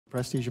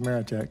Prestige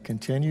Ameritech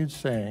continued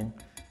saying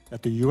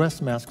that the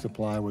U.S. mask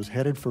supply was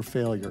headed for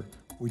failure.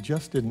 We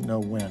just didn't know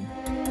when.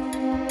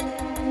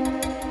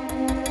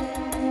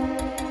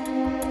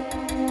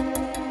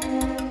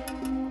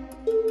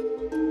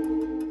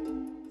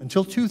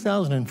 Until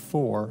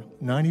 2004,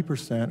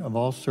 90% of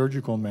all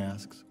surgical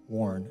masks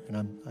worn, and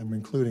I'm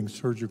including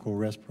surgical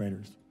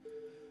respirators,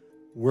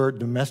 were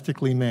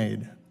domestically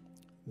made.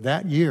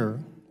 That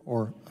year,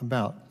 or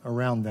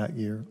around that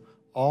year,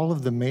 all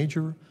of the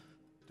major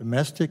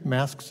domestic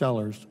mask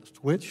sellers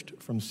switched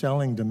from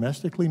selling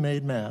domestically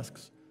made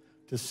masks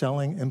to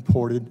selling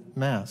imported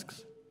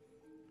masks.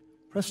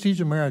 Prestige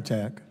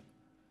Ameritech,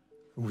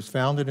 who was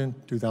founded in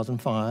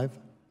 2005,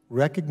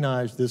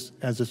 recognized this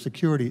as a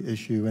security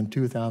issue in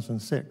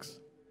 2006.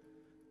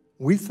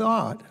 We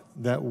thought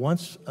that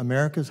once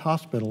America's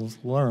hospitals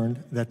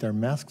learned that their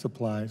mask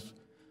supplies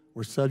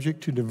were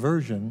subject to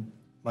diversion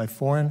by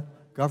foreign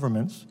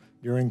governments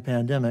during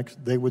pandemics,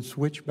 they would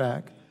switch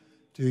back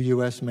to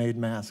U.S.-made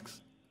masks.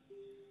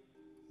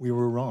 We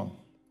were wrong.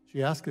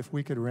 She asked if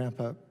we could ramp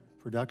up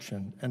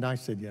production, and I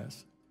said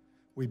yes.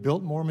 We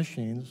built more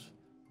machines,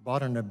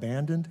 bought an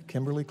abandoned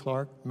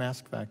Kimberly-Clark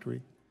mask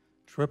factory,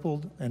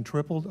 tripled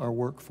our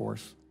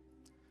workforce.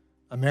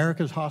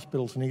 America's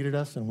hospitals needed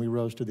us, and we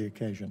rose to the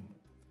occasion.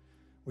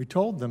 We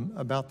told them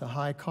about the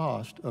high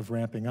cost of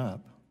ramping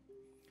up,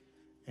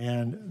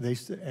 and they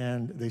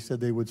said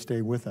they would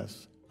stay with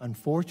us.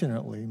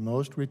 Unfortunately,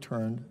 most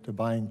returned to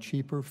buying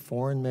cheaper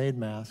foreign-made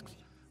masks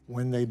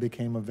when they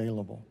became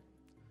available.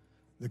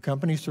 The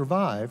company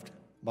survived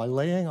by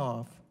laying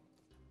off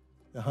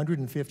the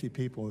 150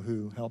 people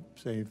who helped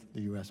save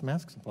the U.S.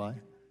 mask supply,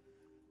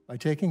 by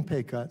taking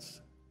pay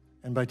cuts,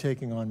 and by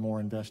taking on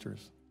more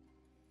investors.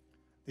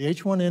 The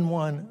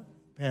H1N1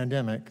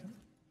 pandemic,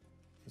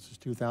 this is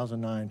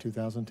 2009,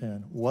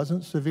 2010,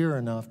 wasn't severe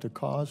enough to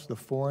cause the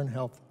foreign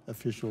health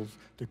officials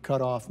to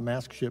cut off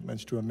mask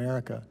shipments to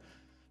America,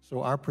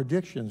 so our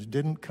predictions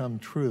didn't come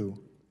true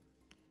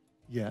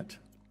yet.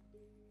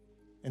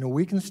 In a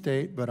weakened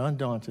state but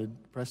undaunted,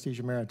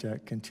 Prestige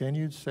Ameritech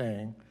continued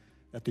saying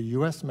that the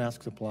U.S.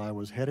 mask supply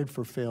was headed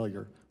for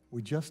failure.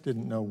 We just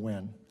didn't know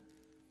when.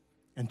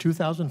 In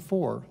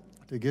 2004,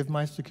 to give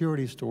my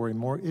security story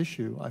more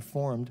issue, I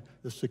formed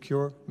the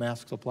Secure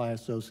Mask Supply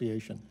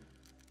Association.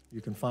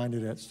 You can find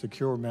it at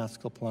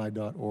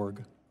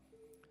securemasksupply.org.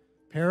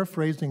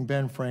 Paraphrasing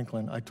Ben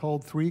Franklin, I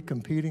told 3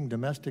 competing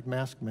domestic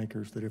mask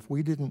makers that if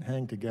we didn't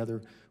hang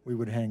together, we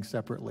would hang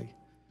separately,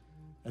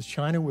 as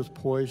China was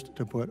poised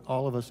to put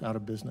all of us out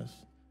of business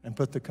and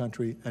put the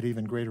country at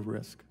even greater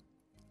risk.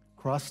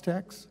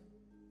 Crosstex,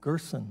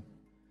 Gerson,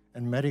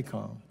 and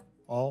Medicom,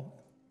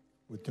 all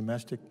with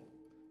domestic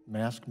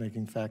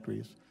mask-making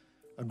factories,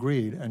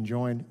 agreed and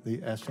joined the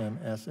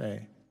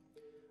SMSA.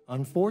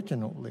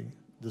 Unfortunately,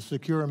 the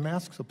Secure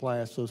Mask Supply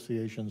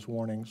Association's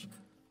warnings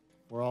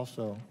were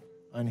also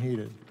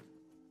unheeded.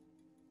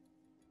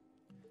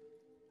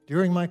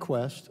 During my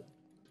quest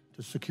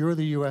to secure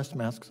the U.S.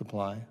 mask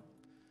supply,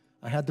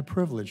 I had the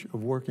privilege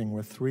of working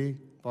with 3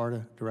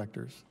 BARDA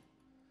directors,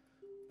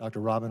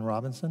 Dr. Robin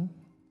Robinson,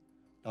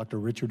 Dr.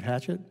 Richard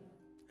Hatchett,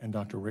 and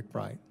Dr. Rick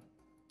Bright.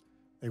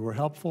 They were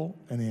helpful,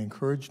 and they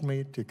encouraged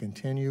me to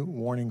continue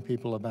warning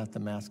people about the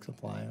mask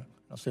supply.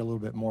 I'll say a little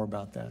bit more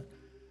about that.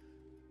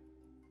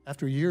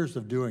 After years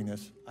of doing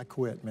this, I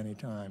quit many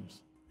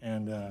times,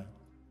 and the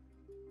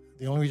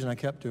only reason I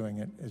kept doing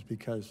it is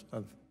because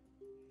of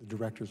the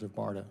directors of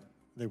BARDA.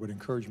 They would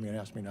encourage me and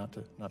ask me not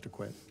to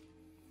quit.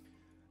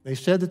 They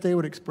said that they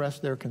would express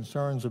their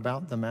concerns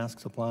about the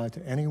mask supply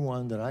to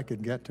anyone that I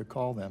could get to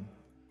call them,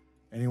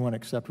 anyone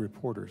except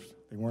reporters.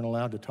 They weren't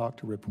allowed to talk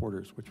to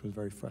reporters, which was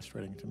very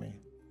frustrating to me.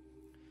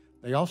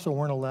 They also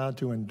weren't allowed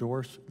to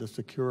endorse the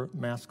Secure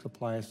Mask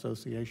Supply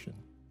Association.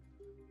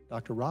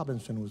 Dr.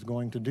 Robinson was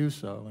going to do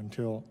so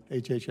until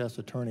HHS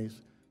attorneys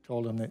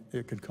told him that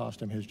it could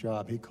cost him his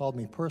job. He called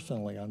me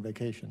personally on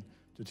vacation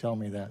to tell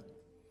me that.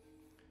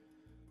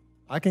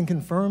 I can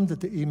confirm that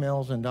the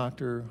emails in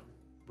Dr.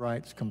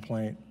 Bright's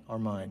complaint are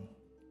mine.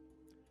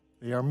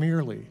 They are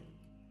merely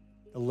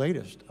the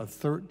latest of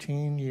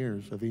 13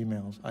 years of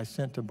emails I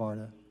sent to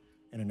BARDA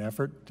in an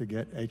effort to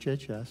get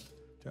HHS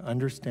to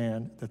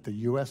understand that the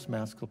U.S.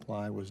 mask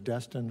supply was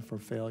destined for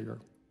failure.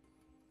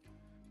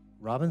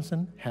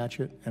 Robinson,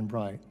 Hatchett, and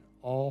Bright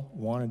all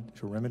wanted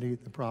to remedy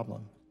the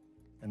problem.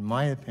 In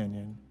my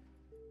opinion,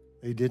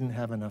 they didn't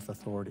have enough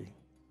authority.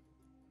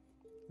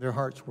 Their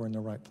hearts were in the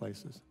right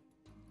places.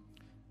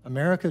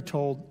 America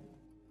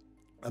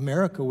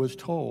was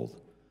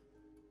told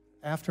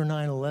after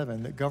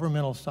 9/11 that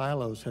governmental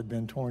silos had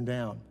been torn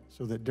down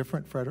so that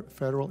different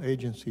federal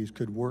agencies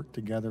could work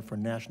together for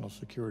national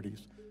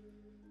securities.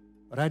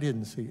 But I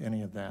didn't see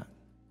any of that.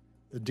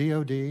 The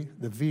DOD,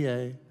 the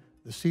VA,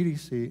 the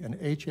CDC, and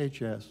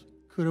HHS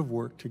could have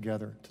worked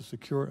together to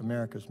secure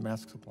America's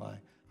mask supply.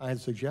 I had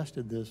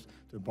suggested this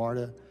to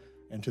BARDA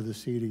and to the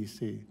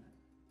CDC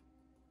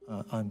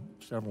on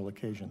several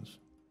occasions.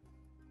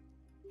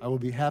 I will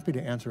be happy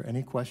to answer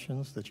any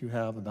questions that you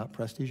have about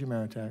Prestige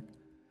Ameritech,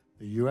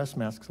 the U.S.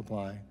 mask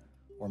supply,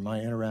 or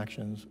my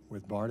interactions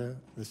with BARDA,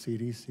 the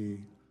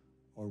CDC,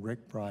 or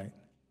Rick Bright.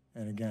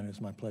 And again, it's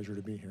my pleasure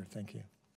to be here. Thank you.